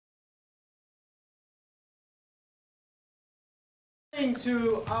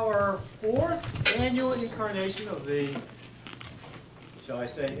To our fourth annual incarnation of the, shall I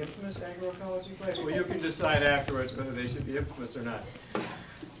say, infamous agroecology class? Well, you can decide afterwards whether they should be infamous or not.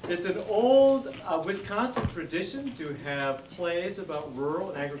 It's an old Wisconsin tradition to have plays about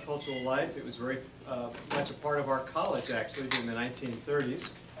rural and agricultural life. It was very much a part of our college, actually, during the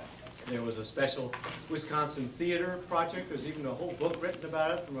 1930s. There was a special Wisconsin theater project. There's even a whole book written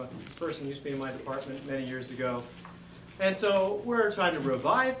about it from a person who used to be in my department many years ago. And so we're trying to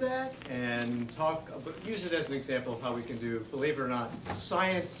revive that and use it as an example of how we can do, believe it or not,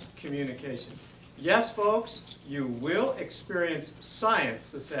 science communication. Yes, folks, you will experience science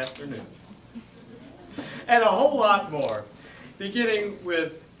this afternoon. And a whole lot more, beginning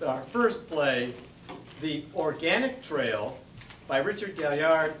with our first play, The Organic Trail, by Richard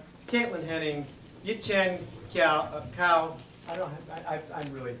Galliard, Caitlin Henning, Yichen Cao,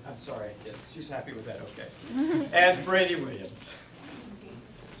 I'm sorry, yes, she's happy with that, okay. And Brady Williams.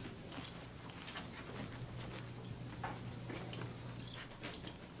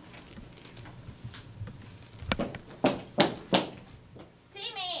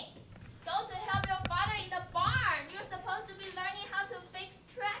 Timmy, go to help your father in the barn. You're supposed to be learning how to fix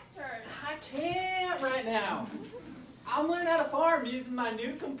tractors. I can't right now. I'm learning how to farm using my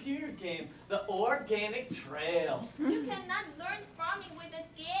new computer game, The Organic Trail. You cannot learn farming with a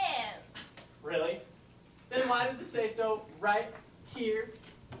gift. Really? Then why does it say so right here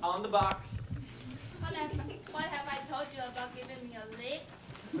on the box? What have I told you about giving me a lick?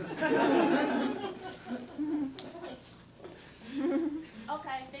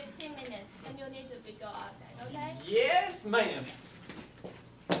 Okay, 15 minutes, and you need to go outside, okay? Yes, ma'am.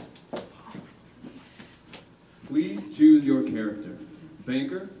 Please choose your character,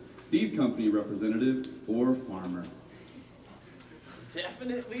 banker, seed company representative, or farmer.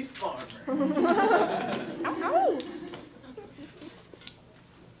 Definitely farmer.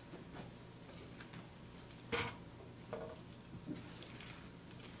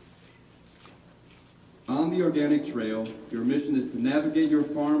 On the Organic Trail, your mission is to navigate your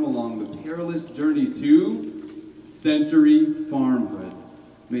farm along the perilous journey to century farmhood.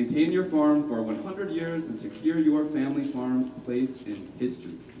 Maintain your farm for 100 years and secure your family farm's place in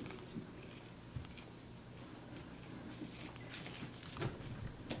history.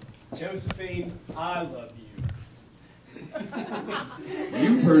 Josephine, I love you.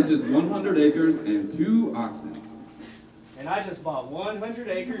 You purchased 100 acres and 2 oxen. And I just bought 100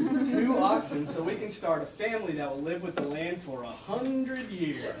 acres and 2 oxen so we can start a family that will live with the land for 100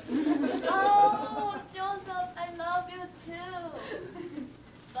 years. Oh, Joseph, I love you too.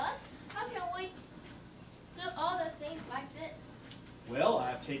 But how can we do all the things like this? Well,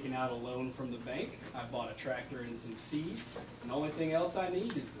 I've taken out a loan from the bank. I bought a tractor and some seeds. And the only thing else I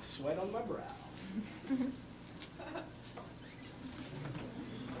need is the sweat on my brow.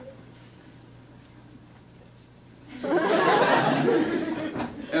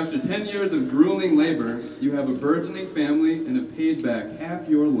 After 10 years of grueling labor, you have a burgeoning family and have paid back half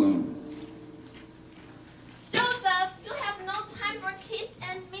your loans. Joseph, you have no time for kids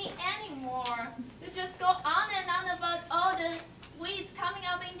and me anymore. You just go on and on about all the weeds coming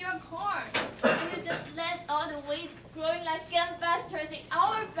up in your corn. And you just let all the weeds growing like gangbusters in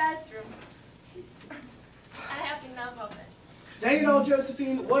our bedroom. I have enough of it. Dang it all,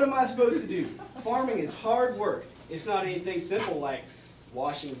 Josephine, what am I supposed to do? Farming is hard work. It's not anything simple like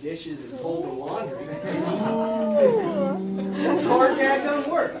washing dishes and folding laundry. That's hard, daggone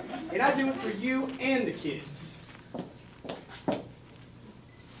work. And I do it for you and the kids.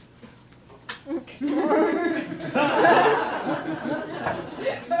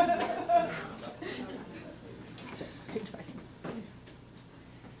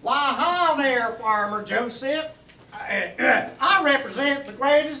 Why, hi there, Farmer Joseph. I represent the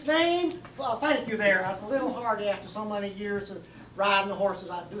greatest name. Well, thank you there. I was a little hardy after so many years of riding the horses.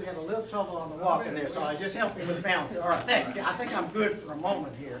 I do have a little trouble on the walking there, so I just help me with balance. All right, thank you. I think I'm good for a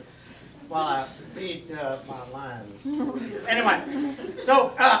moment here while I feed my lines. Anyway,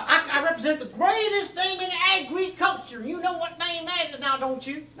 so I represent the greatest name in agriculture. You know what name that is now, don't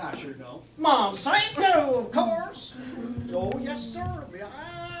you? I sure don't. Monsanto, of course. Oh, yes, sir.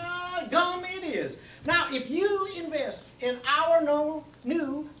 Gum it is. Now, if you invest in our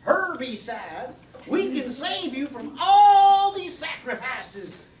new herbicide, we can save you from all these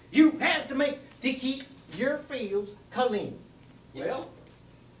sacrifices you've had to make to keep your fields clean. Well,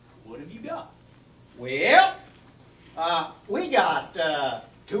 what have you got? Well, we got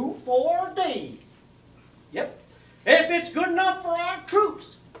 2,4-D. Yep. If it's good enough for our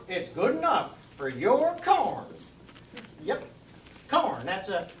troops, it's good enough for your corn. Yep. corn. That's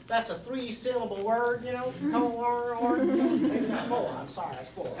a 3-syllable word, you know. Corn. Maybe that's 4. I'm sorry,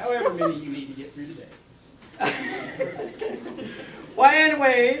 that's 4. However many you need to get through today. Well,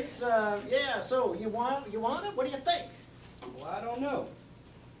 anyways, yeah. So you want it? What do you think? Well, I don't know.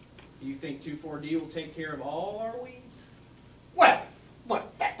 Do you think 2,4-D will take care of all our weeds? Well,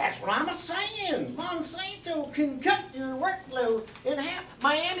 that's what I'm saying. Monsanto can cut your workload in half.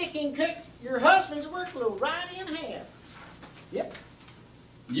 Miami can cut your husband's workload right in half. Yep.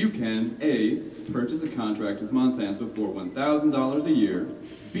 You can A, purchase a contract with Monsanto for $1,000 a year,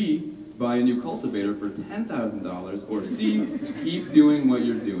 B, buy a new cultivator for $10,000, or C, keep doing what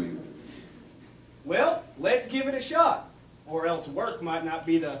you're doing. Well, let's give it a shot. Or else work might not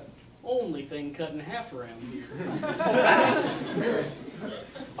be the only thing cut in half around here.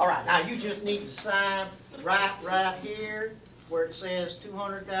 All right, now you just need to sign right here where it says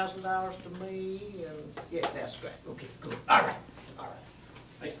 $200,000 to me, and yeah, that's great. Okay, good. All right.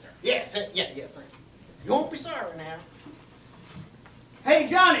 Yes, sir. Yes, sir. You won't be sorry now. Hey,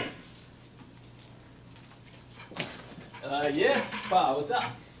 Johnny! Yes, Pa, what's up?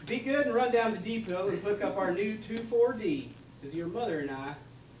 Be good and run down to depot and hook up our new 2,4-D. Because your mother and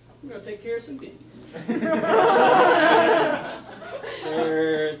we're going to take care of some business.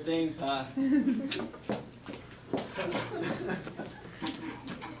 Sure thing, Pa.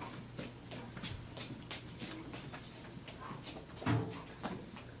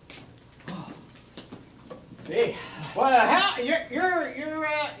 Hey. Well,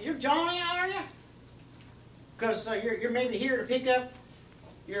 you're Johnny, are you? Because you're maybe here to pick up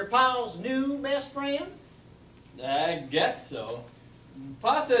your pa's new best friend. I guess so.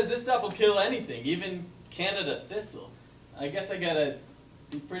 Pa says this stuff will kill anything, even Canada thistle. I guess I gotta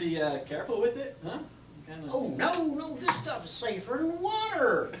be pretty careful with it, huh? Oh, no, this stuff is safer than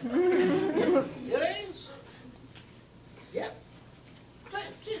water. It is. Yep.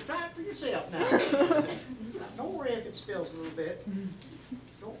 Try it for yourself now. Don't worry if it spills a little bit.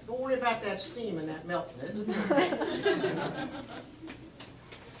 Don't worry about that steam and that melting it.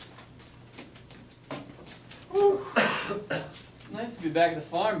 Nice to be back at the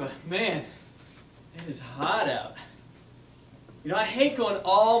farm, but man, it is hot out. You know, I hate going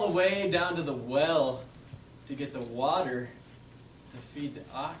all the way down to the well to get the water to feed the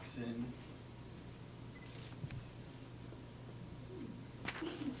oxen.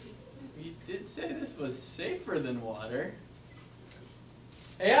 You did say this was safer than water.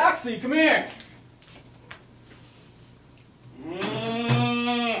 Hey, Oxy, come here!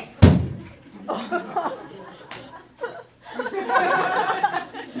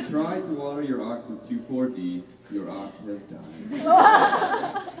 You try to water your ox with 2,4-D, your ox has died.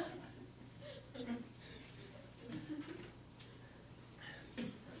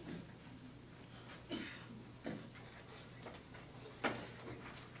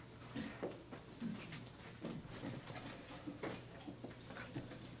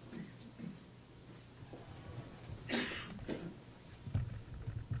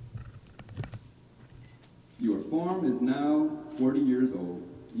 Your farm is now 40 years old.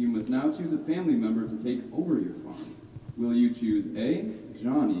 You must now choose a family member to take over your farm. Will you choose A,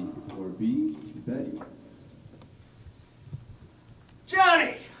 Johnny, or B, Betty?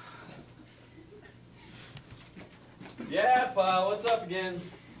 Johnny! Yeah, Pa, what's up again?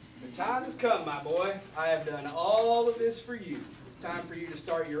 The time has come, my boy. I have done all of this for you. It's time for you to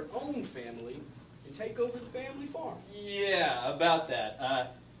start your own family and take over the family farm. Yeah, about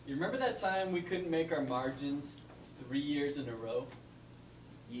that. You remember that time we couldn't make our margins 3 years in a row?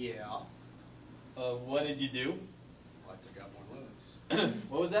 Yeah. What did you do? I took out more loans.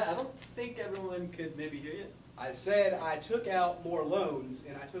 What was that? I don't think everyone could maybe hear you. I said I took out more loans,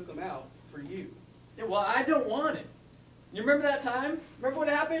 and I took them out for you. Yeah, well, I don't want it. You remember that time? Remember what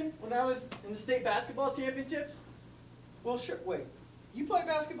happened when I was in the state basketball championships? Well, sure. Wait, you play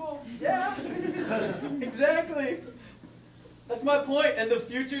basketball? Yeah, exactly. That's my point. And the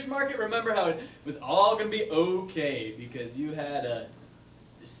futures market, remember how it was all going to be okay because you had a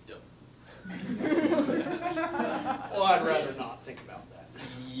system. Well, I'd rather not think about that.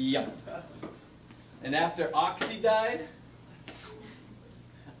 Yep. And after Oxy died,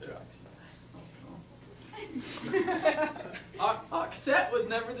 Oxette was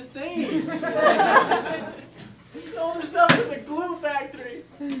never the same. She sold herself to the glue factory.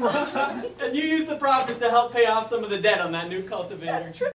 And you used the profits to help pay off some of the debt on that new cultivator. That's true.